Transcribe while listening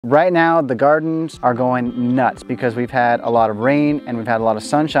Right now, the gardens are going nuts because we've had a lot of rain and we've had a lot of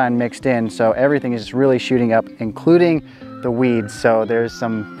sunshine mixed in, so everything is just really shooting up, including the weeds. So there's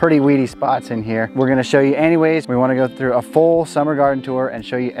some pretty weedy spots in here. We're gonna show you anyways. We wanna go through a full summer garden tour and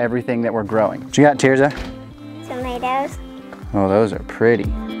show you everything that we're growing. What you got, Tirza? Tomatoes. Oh, those are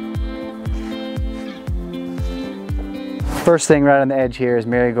pretty. First thing right on the edge here is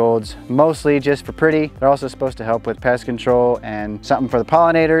marigolds, mostly just for pretty. They're also supposed to help with pest control and something for the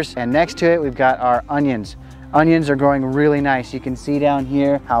pollinators. And next to it, we've got our onions. Onions are growing really nice. You can see down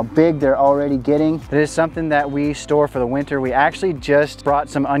here how big they're already getting. It is something that we store for the winter. We actually just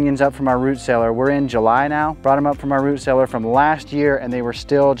brought some onions up from our root cellar. We're in July now. Brought them up from our root cellar from last year and they were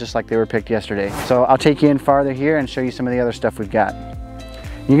still just like they were picked yesterday. So I'll take you in farther here and show you some of the other stuff we've got.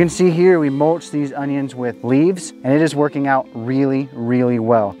 You can see here we mulch these onions with leaves and it is working out really, really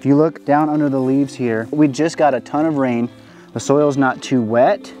well. If you look down under the leaves here, we just got a ton of rain. The soil's not too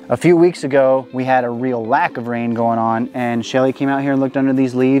wet. A few weeks ago, we had a real lack of rain going on and Shelly came out here and looked under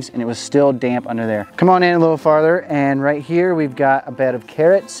these leaves and it was still damp under there. Come on in a little farther and right here we've got a bed of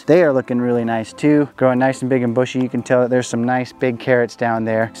carrots. They are looking really nice too. Growing nice and big and bushy. You can tell that there's some nice big carrots down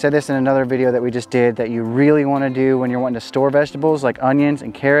there. I said this in another video that we just did that you really want to do when you're wanting to store vegetables like onions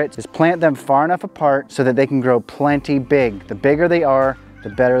and carrots is plant them far enough apart so that they can grow plenty big. The bigger they are,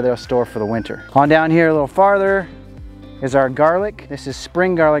 the better they'll store for the winter. On down here a little farther is our garlic. This is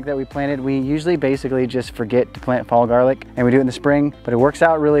spring garlic that we planted. We usually basically just forget to plant fall garlic and we do it in the spring, but it works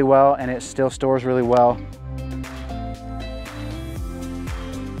out really well and it still stores really well.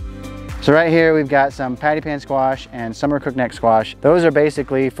 So right here we've got some patty pan squash and summer cookneck squash. Those are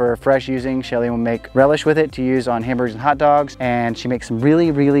basically for fresh using. Shelly will make relish with it to use on hamburgers and hot dogs, and she makes some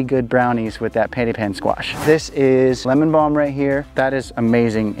really, really good brownies with that patty pan squash. This is lemon balm right here. That is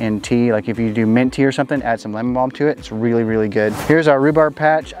amazing in tea. Like if you do mint tea or something, add some lemon balm to it. It's really, really good. Here's our rhubarb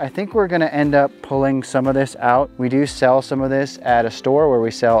patch. I think we're gonna end up pulling some of this out. We do sell some of this at a store where we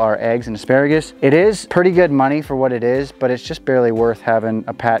sell our eggs and asparagus. It is pretty good money for what it is, but it's just barely worth having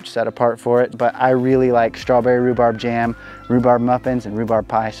a patch set apart for it. But I really like strawberry rhubarb jam, rhubarb muffins, and rhubarb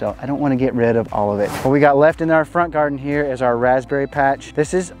pie, so I don't want to get rid of all of it. What we got left in our front garden here is our raspberry patch.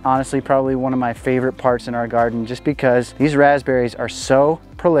 This is honestly probably one of my favorite parts in our garden just because these raspberries are so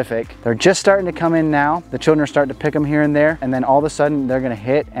prolific. They're just starting to come in now. The children are starting to pick them here and there, and then all of a sudden they're gonna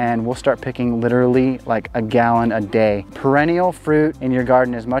hit and we'll start picking literally like a gallon a day. Perennial fruit in your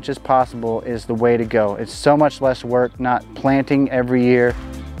garden as much as possible is the way to go. It's so much less work, not planting every year.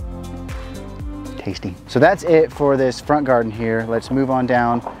 Tasty. So that's it for this front garden here. Let's move on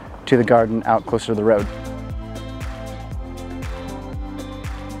down to the garden out closer to the road.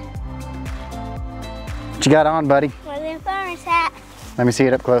 What you got on, buddy? Where's the farmer's hat? Let me see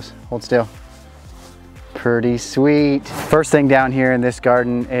it up close. Hold still. Pretty sweet. First thing down here in this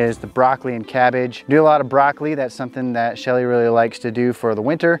garden is the broccoli and cabbage. Do a lot of broccoli. That's something that Shelly really likes to do for the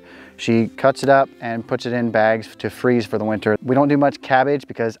winter. She cuts it up and puts it in bags to freeze for the winter. We don't do much cabbage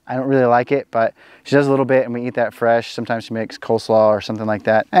because I don't really like it, but she does a little bit and we eat that fresh. Sometimes she makes coleslaw or something like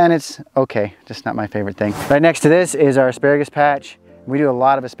that. And it's okay, just not my favorite thing. Right next to this is our asparagus patch. We do a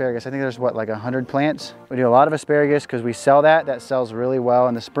lot of asparagus. I think there's what, like 100 plants? We do a lot of asparagus because we sell that. That sells really well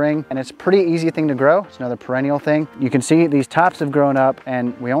in the spring and it's a pretty easy thing to grow. It's another perennial thing. You can see these tops have grown up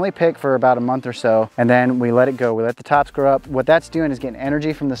and we only pick for about a month or so and then we let it go. We let the tops grow up. What that's doing is getting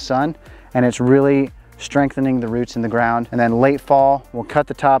energy from the sun and it's really strengthening the roots in the ground. And then late fall, we'll cut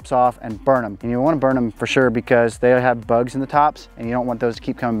the tops off and burn them. And you want to burn them for sure because they have bugs in the tops and you don't want those to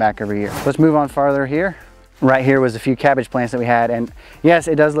keep coming back every year. Let's move on farther here. Right here was a few cabbage plants that we had, and yes,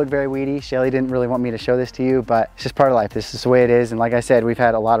 it does look very weedy. Shelly didn't really want me to show this to you, but it's just part of life. This is the way it is, and like I said, we've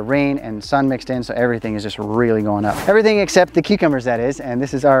had a lot of rain and sun mixed in, so everything is just really going up. Everything except the cucumbers, that is, and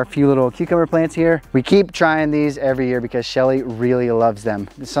this is our few little cucumber plants here. We keep trying these every year because Shelly really loves them.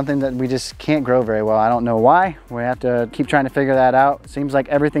 It's something that we just can't grow very well. I don't know why. We have to keep trying to figure that out. Seems like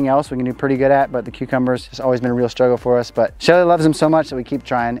everything else we can do pretty good at, but the cucumbers has always been a real struggle for us, but Shelly loves them so much that we keep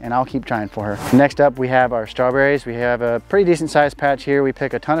trying, and I'll keep trying for her. Next up, we have our strawberries. We have a pretty decent sized patch here. We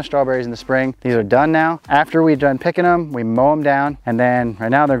pick a ton of strawberries in the spring. These are done now. After we're done picking them, we mow them down, and then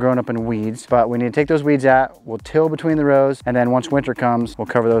right now they're growing up in weeds, but we need to take those weeds out. We'll till between the rows, and then once winter comes, we'll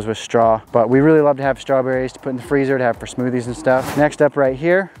cover those with straw. But we really love to have strawberries to put in the freezer to have for smoothies and stuff. Next up right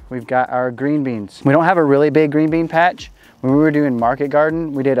here, we've got our green beans. We don't have a really big green bean patch. When we were doing market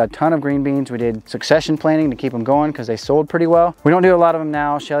garden, we did a ton of green beans. We did succession planting to keep them going because they sold pretty well. We don't do a lot of them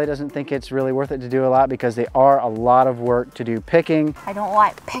now. Shelly doesn't think it's really worth it to do a lot because they are a lot of work to do picking. I don't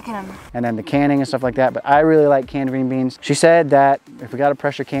like picking them. And then the canning and stuff like that, but I really like canned green beans. She said that if we got a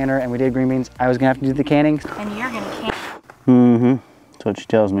pressure canner and we did green beans, I was gonna have to do the canning. And you're gonna can. Mm-hmm. That's what she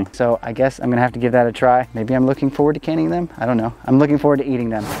tells me. So I guess I'm gonna have to give that a try. Maybe I'm looking forward to canning them. I don't know. I'm looking forward to eating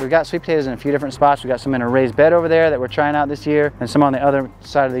them. We've got sweet potatoes in a few different spots. We've got some in a raised bed over there that we're trying out this year, and some on the other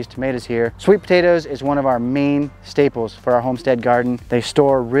side of these tomatoes here. Sweet potatoes is one of our main staples for our homestead garden. They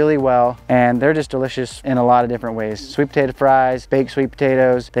store really well, and they're just delicious in a lot of different ways. Sweet potato fries, baked sweet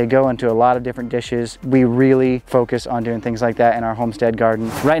potatoes, they go into a lot of different dishes. We really focus on doing things like that in our homestead garden.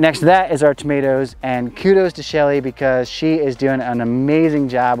 Right next to that is our tomatoes, and kudos to Shelly because she is doing an amazing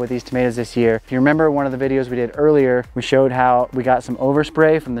job with these tomatoes this year. If you remember one of the videos we did earlier, we showed how we got some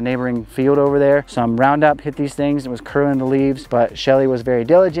overspray from the neighboring field over there. Some Roundup hit these things and it was curling the leaves, but Shelly was very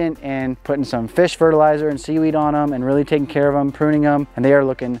diligent in putting some fish fertilizer and seaweed on them and really taking care of them, pruning them, and they are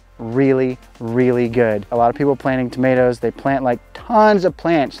looking really, really good. A lot of people planting tomatoes, they plant like tons of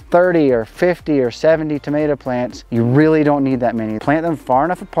plants, 30 or 50 or 70 tomato plants. You really don't need that many. Plant them far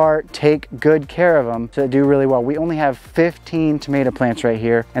enough apart, take good care of them so they do really well. We only have 15 tomato plants right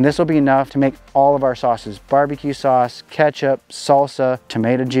here, and this will be enough to make all of our sauces: barbecue sauce, ketchup, salsa,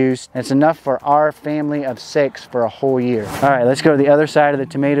 tomato juice. And it's enough for our family of 6 for a whole year. All right, let's go to the other side of the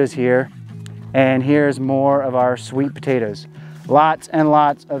tomatoes here. And here's more of our sweet potatoes. Lots and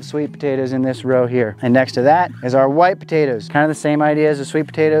lots of sweet potatoes in this row here. And next to that is our white potatoes. Kind of the same idea as the sweet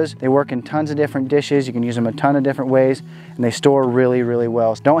potatoes. They work in tons of different dishes. You can use them a ton of different ways, and they store really, really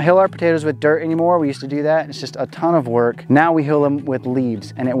well. Don't hill our potatoes with dirt anymore. We used to do that. It's just a ton of work. Now we hill them with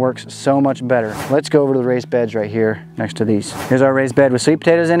leaves, and it works so much better. Let's go over to the raised beds right here next to these. Here's our raised bed with sweet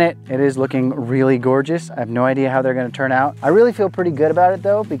potatoes in it. It is looking really gorgeous. I have no idea how they're gonna turn out. I really feel pretty good about it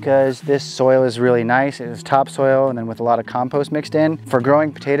though, because this soil is really nice. It is topsoil and then with a lot of compost mixed in. For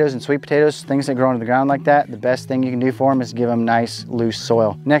growing potatoes and sweet potatoes, things that grow into the ground like that, the best thing you can do for them is give them nice, loose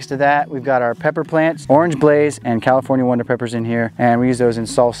soil. Next to that, we've got our pepper plants, Orange Blaze and California Wonder Peppers in here, and we use those in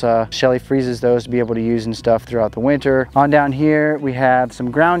salsa. Shelly freezes those to be able to use and stuff throughout the winter. On down here, we have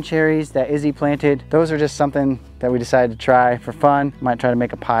some ground cherries that Izzy planted. Those are just something that we decided to try for fun. Might try to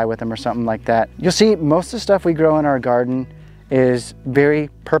make a pie with them or something like that. You'll see most of the stuff we grow in our garden is very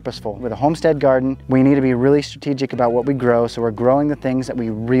purposeful. With a homestead garden, we need to be really strategic about what we grow, so we're growing the things that we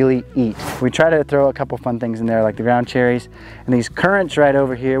really eat. We try to throw a couple fun things in there like the ground cherries and these currants right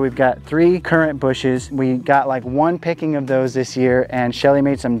over here. We've got 3 currant bushes. We got like 1 picking of those this year, and Shelly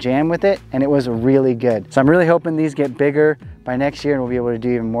made some jam with it and it was really good. So I'm really hoping these get bigger by next year and we'll be able to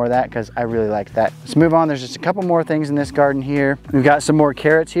do even more of that because I really like that. Let's move on. There's just a couple more things in this garden here. We've got some more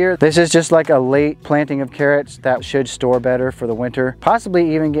carrots here. This is just like a late planting of carrots that should store better for the winter,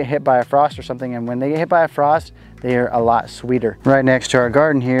 possibly even get hit by a frost or something, and when they get hit by a frost, they are a lot sweeter. Right next to our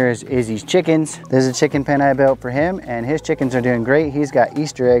garden here is Izzy's chickens. This is a chicken pen I built for him, and his chickens are doing great. He's got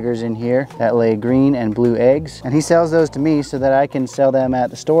Easter eggers in here that lay green and blue eggs, and he sells those to me so that I can sell them at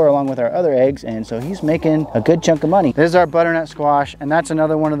the store along with our other eggs, and so he's making a good chunk of money. This is our butternut squash, and that's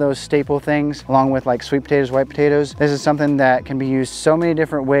another one of those staple things along with like sweet potatoes, white potatoes. This is something that can be used so many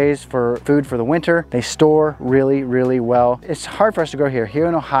different ways for food for the winter. They store really, really well. It's hard for us to grow here. Here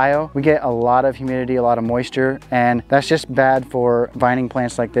in Ohio, we get a lot of humidity, a lot of moisture, and that's just bad for vining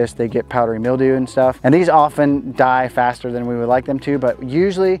plants like this. They get powdery mildew and stuff, and these often die faster than we would like them to, but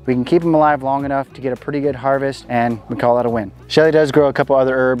usually we can keep them alive long enough to get a pretty good harvest, and we call that a win. Shelly does grow a couple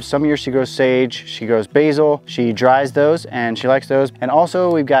other herbs. Some years she grows sage, she grows basil, she dries those and she likes those. And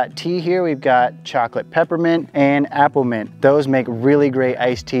also we've got tea here. We've got chocolate peppermint and apple mint. Those make really great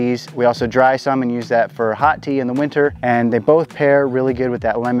iced teas. We also dry some and use that for hot tea in the winter, and they both pair really good with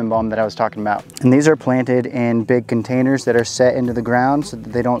that lemon balm that I was talking about. And these are planted in big containers that are set into the ground so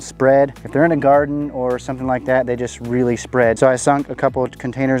that they don't spread. If they're in a garden or something like that, they just really spread. So I sunk a couple of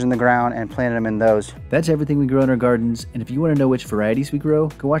containers in the ground and planted them in those. That's everything we grow in our gardens, and if you want to know which varieties we grow,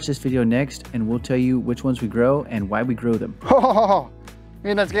 go watch this video next and we'll tell you which ones we grow and why we grow them. Oh,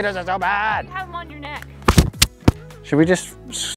 these mosquitoes are so bad. Have them on your neck. Should we just